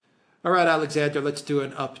All right, Alexander, let's do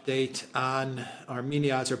an update on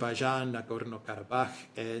Armenia, Azerbaijan, Nagorno-Karabakh,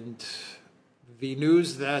 and the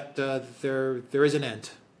news that there is an end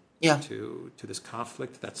to this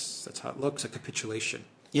conflict. That's how it looks, a capitulation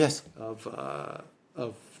of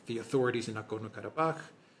the authorities in Nagorno-Karabakh,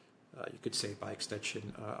 you could say by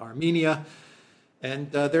extension Armenia.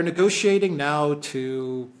 And they're negotiating now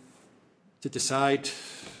to decide,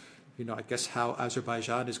 I guess how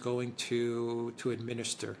Azerbaijan is going to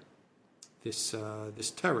administer this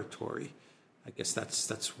territory. I guess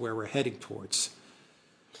that's where we're heading towards.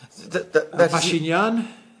 Pashinyan,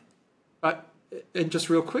 and just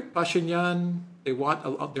real quick, Pashinyan,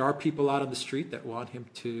 there are people out on the street that want him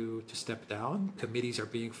to step down. Committees are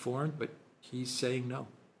being formed, but he's saying no.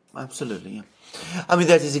 Absolutely, yeah. I mean,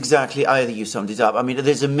 that is exactly, I think you summed it up. I mean,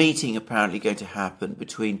 there's a meeting apparently going to happen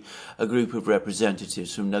between a group of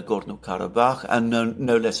representatives from Nagorno-Karabakh and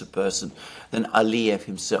no less a person than Aliyev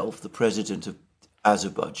himself, the president of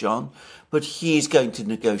Azerbaijan, but he's going to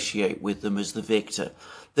negotiate with them as the victor.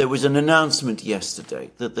 There was an announcement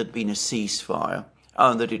yesterday that there'd been a ceasefire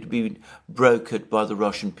and that it had been brokered by the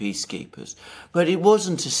Russian peacekeepers. But it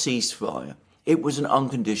wasn't a ceasefire. It was an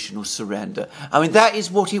unconditional surrender. I mean, that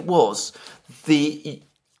is what it was. The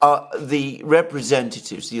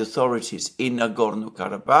representatives, the authorities in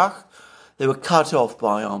Nagorno-Karabakh, they were cut off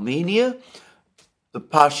by Armenia. The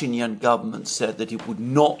Pashinyan government said that it would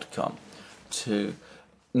not come to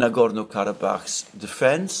Nagorno-Karabakh's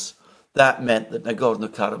defense. That meant that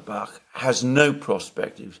Nagorno-Karabakh has no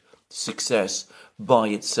prospect of success by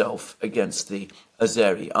itself against the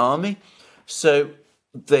Azeri army. So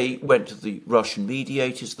they went to the Russian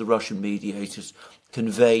mediators. The Russian mediators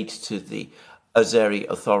conveyed to the Azeri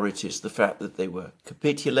authorities the fact that they were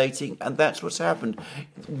capitulating, and that's what's happened.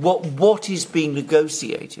 What is being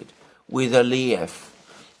negotiated with Aliyev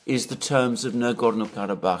is the terms of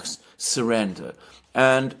Nagorno-Karabakh's surrender.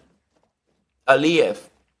 And Aliyev,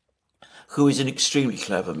 who is an extremely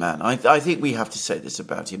clever man, I think we have to say this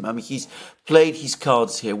about him. I mean, he's played his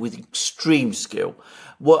cards here with extreme skill.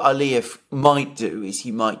 What Aliyev might do is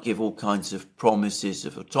he might give all kinds of promises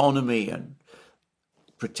of autonomy and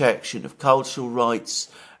protection of cultural rights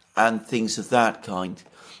and things of that kind.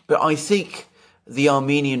 But I think the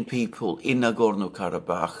Armenian people in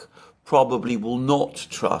Nagorno-Karabakh probably will not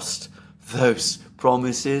trust those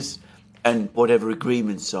promises and whatever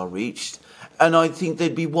agreements are reached. And I think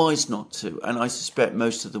they'd be wise not to. And I suspect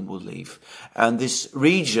most of them will leave. And this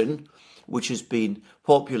region, which has been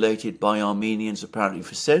populated by Armenians apparently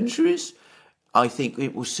for centuries, I think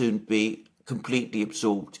it will soon be completely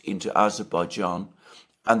absorbed into Azerbaijan.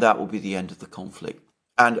 And that will be the end of the conflict.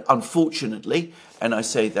 And unfortunately, and I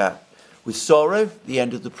say that with sorrow, the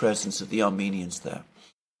end of the presence of the Armenians there.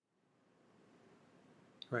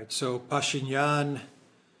 Right, so Pashinyan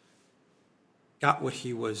got what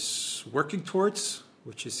he was working towards,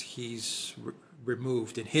 which is he's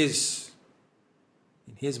removed in his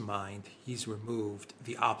mind, he's removed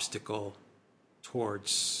the obstacle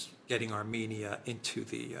towards getting Armenia into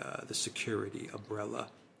the security umbrella,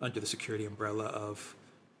 under the security umbrella of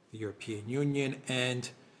the European Union and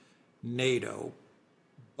NATO.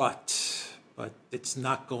 But it's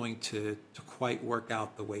not going to quite work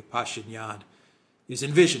out the way Pashinyan is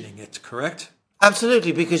envisioning it, correct?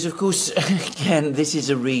 Absolutely, because, of course, again, this is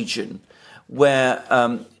a region where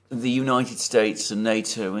the United States and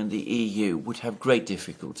NATO and the EU would have great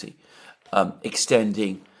difficulty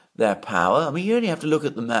extending their power. I mean, you only have to look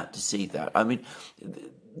at the map to see that. I mean,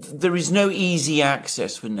 there is no easy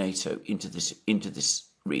access for NATO into this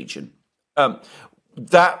region.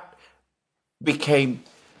 That became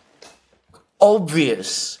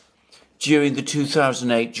obvious during the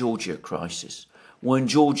 2008 Georgia crisis, when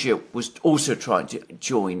Georgia was also trying to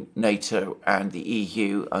join NATO and the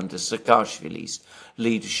EU under Saakashvili's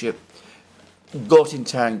leadership, got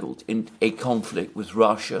entangled in a conflict with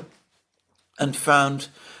Russia and found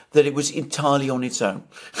that it was entirely on its own.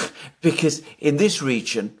 Because in this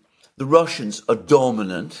region, the Russians are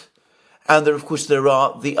dominant, and there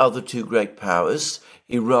are the other two great powers,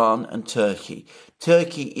 Iran and Turkey.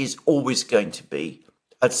 Turkey is always going to be,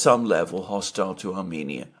 at some level, hostile to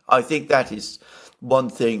Armenia. I think that is one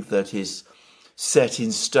thing that is set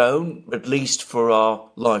in stone, at least for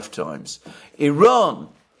our lifetimes. Iran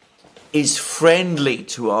is friendly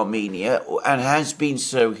to Armenia and has been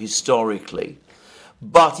so historically,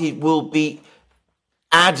 but it will be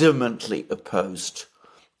adamantly opposed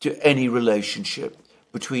to any relationship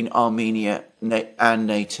between Armenia and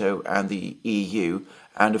NATO and the EU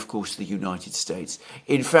and, of course, the United States.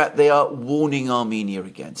 In fact, they are warning Armenia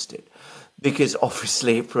against it because,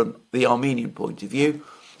 obviously, from the Armenian point of view,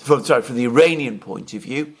 from the Iranian point of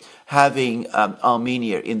view, having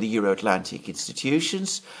Armenia in the Euro-Atlantic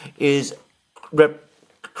institutions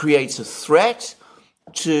creates a threat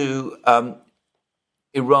to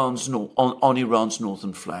Iran's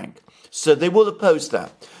northern flank. So they will oppose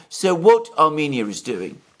that. So what Armenia is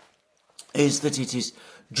doing is that it is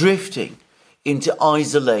drifting into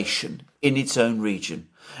isolation in its own region.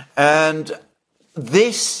 And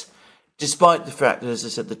this, despite the fact that, as I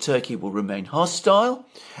said, that Turkey will remain hostile,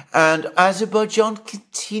 and Azerbaijan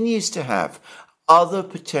continues to have other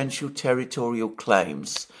potential territorial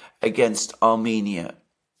claims against Armenia,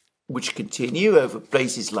 which continue over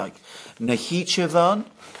places like Nakhichevan.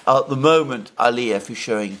 At the moment, Aliyev is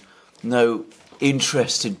showing no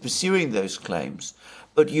interest in pursuing those claims,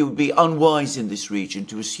 but you would be unwise in this region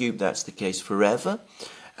to assume that's the case forever.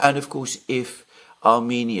 And of course, if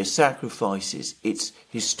Armenia sacrifices its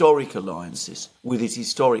historic alliances with its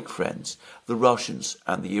historic friends, the Russians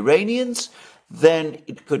and the Iranians, then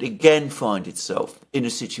it could again find itself in a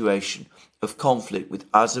situation of conflict with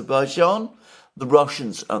Azerbaijan. The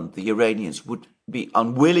Russians and the Iranians would be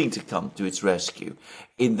unwilling to come to its rescue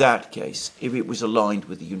in that case if it was aligned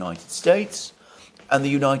with the United States, and the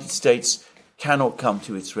United States cannot come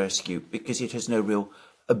to its rescue because it has no real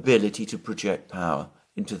ability to project power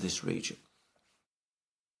into this region.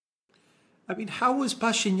 I mean, how was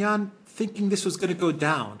Pashinyan thinking this was going to go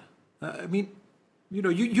down?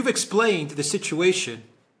 You've explained the situation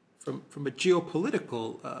from a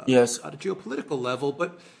geopolitical at a geopolitical level,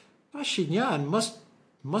 but Pashinyan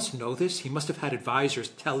must know this. He must have had advisors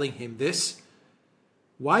telling him this.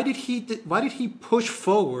 Why did he push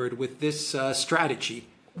forward with this strategy?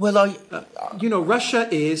 Well, Russia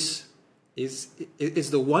is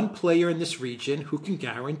the one player in this region who can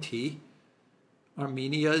guarantee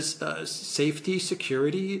Armenia's safety,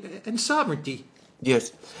 security, and sovereignty.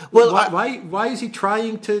 Yes. Well, why is he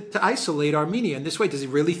trying to isolate Armenia in this way? Does he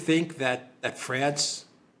really think that France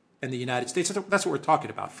and the United States, that's what we're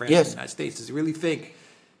talking about, France and the United States, does he really think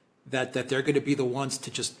that they're going to be the ones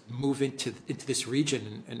to just move into this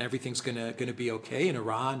region and everything's going to be okay? And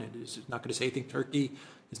Iran is not going to say anything. Turkey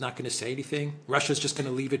is not going to say anything. Russia's just going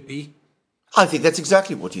to leave it be. I think that's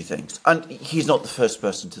exactly what he thinks. And he's not the first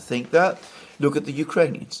person to think that. Look at the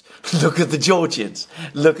Ukrainians. Look at the Georgians.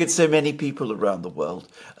 Look at so many people around the world.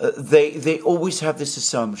 They always have this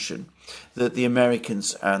assumption that the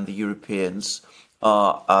Americans and the Europeans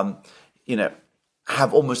are,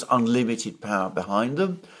 have almost unlimited power behind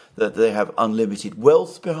them, that they have unlimited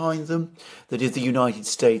wealth behind them, that if the United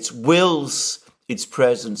States wills its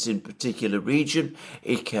presence in a particular region,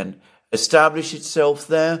 it can establish itself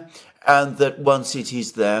there, and that once it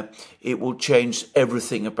is there, it will change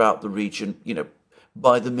everything about the region,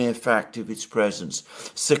 by the mere fact of its presence.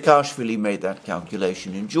 Saakashvili made that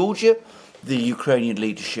calculation in Georgia. The Ukrainian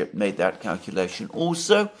leadership made that calculation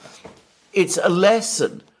also. It's a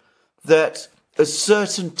lesson that a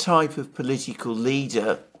certain type of political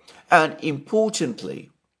leader, and importantly,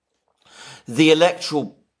 the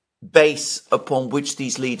electoral base upon which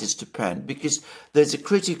these leaders depend, because there's a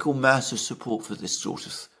critical mass of support for this sort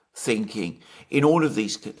of thinking in all of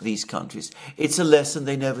these countries. It's a lesson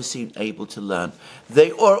they never seem able to learn.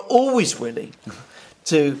 They are always willing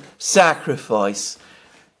to sacrifice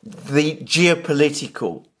the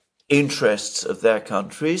geopolitical interests of their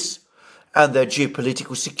countries and their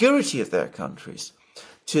geopolitical security of their countries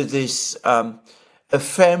to this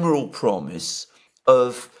ephemeral promise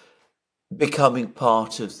of becoming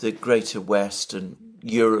part of the greater West and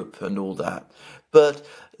Europe and all that. But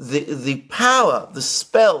the power, the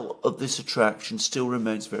spell of this attraction still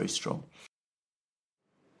remains very strong.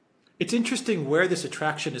 It's interesting where this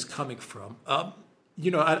attraction is coming from.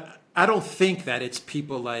 I don't think that it's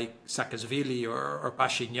people like Saakashvili or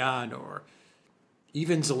Pashinyan or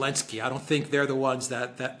even Zelensky. I don't think they're the ones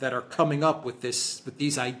that are coming up with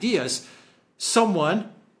these ideas. Some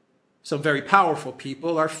very powerful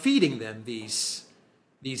people are feeding them these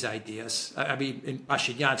ideas. I mean, in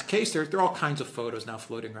Pashinyan's case, there are all kinds of photos now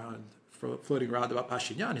floating around about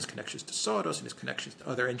Pashinyan, his connections to Soros and his connections to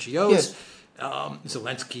other NGOs. Yes.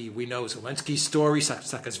 Zelensky, we know Zelensky's story.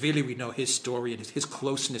 Saakashvili, we know his story and his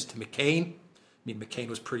closeness to McCain. I mean, McCain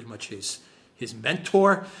was pretty much his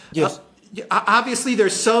mentor. Yes. Obviously,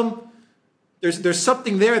 there's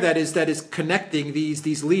something there that is connecting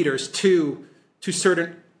these leaders to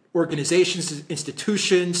certain organizations,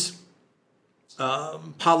 institutions,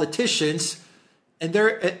 politicians, and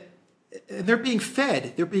they're being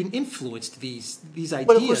fed, they're being influenced these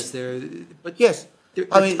ideas. Well,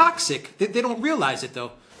 they're toxic. They don't realize it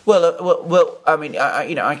though. Well. I mean,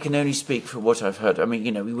 I can only speak for what I've heard. I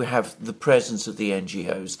mean, we have the presence of the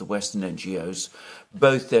NGOs, the Western NGOs.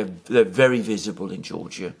 Both they're very visible in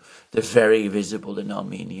Georgia. They're very visible in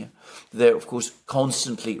Armenia. They're, of course,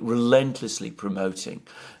 constantly, relentlessly promoting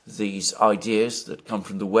these ideas that come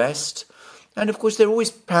from the West. And, of course, they're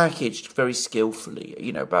always packaged very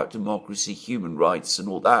skillfully, about democracy, human rights and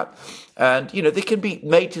all that. And, they can be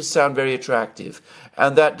made to sound very attractive.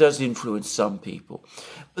 And that does influence some people.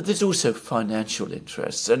 But there's also financial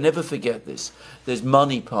interests. And never forget this. There's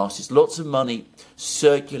money passes. Lots of money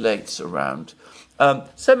circulates around.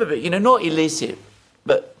 Some of it, not illicit,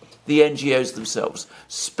 but the NGOs themselves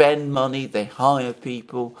spend money, they hire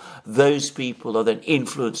people. Those people are then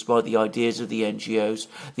influenced by the ideas of the NGOs.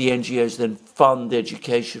 The NGOs then fund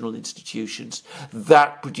educational institutions.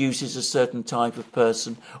 That produces a certain type of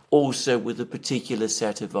person, also with a particular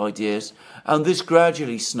set of ideas. And this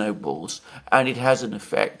gradually snowballs, and it has an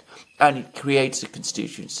effect. And it creates a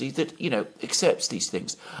constituency that, accepts these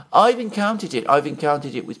things. I've encountered it. I've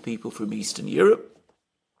encountered it with people from Eastern Europe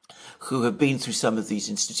who have been through some of these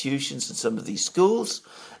institutions and some of these schools,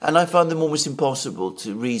 and I find them almost impossible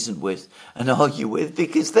to reason with and argue with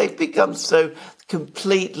because they've become so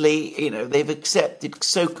completely, they've accepted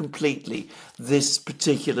so completely this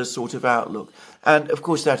particular sort of outlook. And, of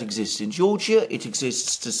course, that exists in Georgia. It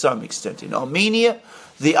exists to some extent in Armenia.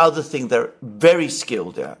 The other thing they're very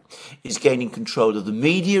skilled at is gaining control of the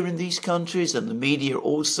media in these countries, and the media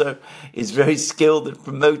also is very skilled at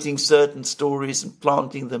promoting certain stories and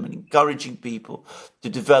planting them and encouraging people to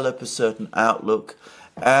develop a certain outlook.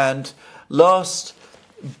 And last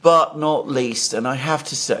but not least, and I have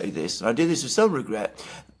to say this, and I do this with some regret,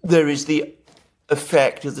 there is the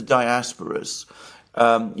effect of the diasporas.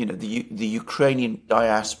 The Ukrainian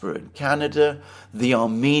diaspora in Canada, the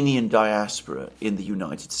Armenian diaspora in the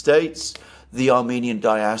United States, the Armenian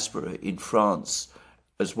diaspora in France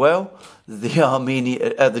as well,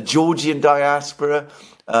 the Georgian diaspora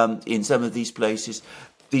in some of these places.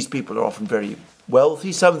 These people are often very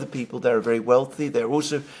wealthy. Some of the people there are very wealthy. They're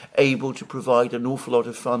also able to provide an awful lot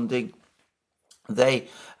of funding. They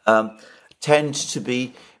tend to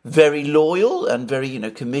be very loyal and very,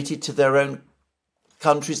 committed to their own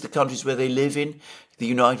countries, the countries where they live in, the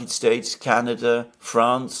United States, Canada,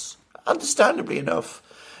 France, understandably enough.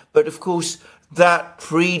 But of course, that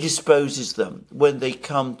predisposes them when they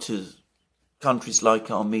come to countries like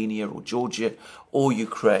Armenia or Georgia or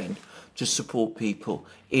Ukraine to support people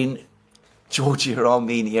in Georgia,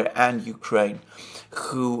 Armenia and Ukraine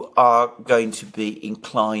who are going to be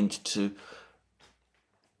inclined to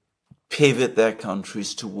pivot their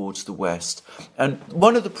countries towards the West. And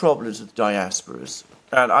one of the problems with diasporas,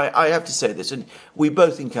 and I have to say this, and we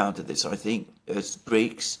both encountered this, I think, as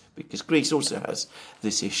Greeks, because Greece also has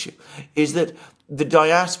this issue, is that the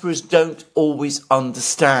diasporas don't always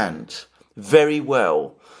understand very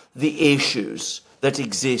well the issues that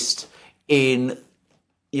exist in,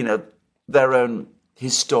 their own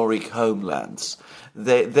historic homelands.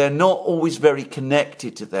 They're not always very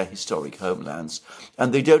connected to their historic homelands,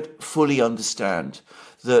 and they don't fully understand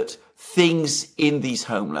that things in these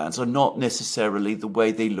homelands are not necessarily the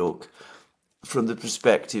way they look from the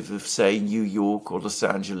perspective of, say, New York or Los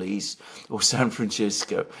Angeles or San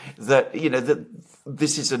Francisco. That, that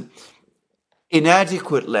this is an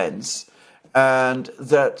inadequate lens, and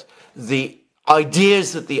that the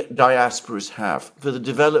ideas that the diasporas have for the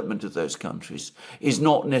development of those countries is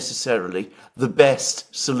not necessarily the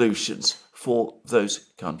best solutions for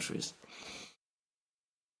those countries.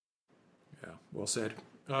 Yeah, well said.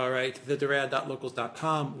 All right,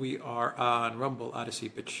 thedurad.locals.com. We are on Rumble, Odyssey,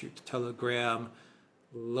 BitChute, Telegram,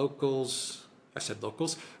 Locals, I said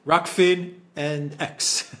Locals, Rockfin, and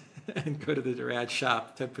X. And go to the Durad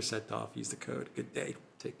shop, 10% off. Use the code. Good day.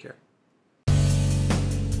 Take care.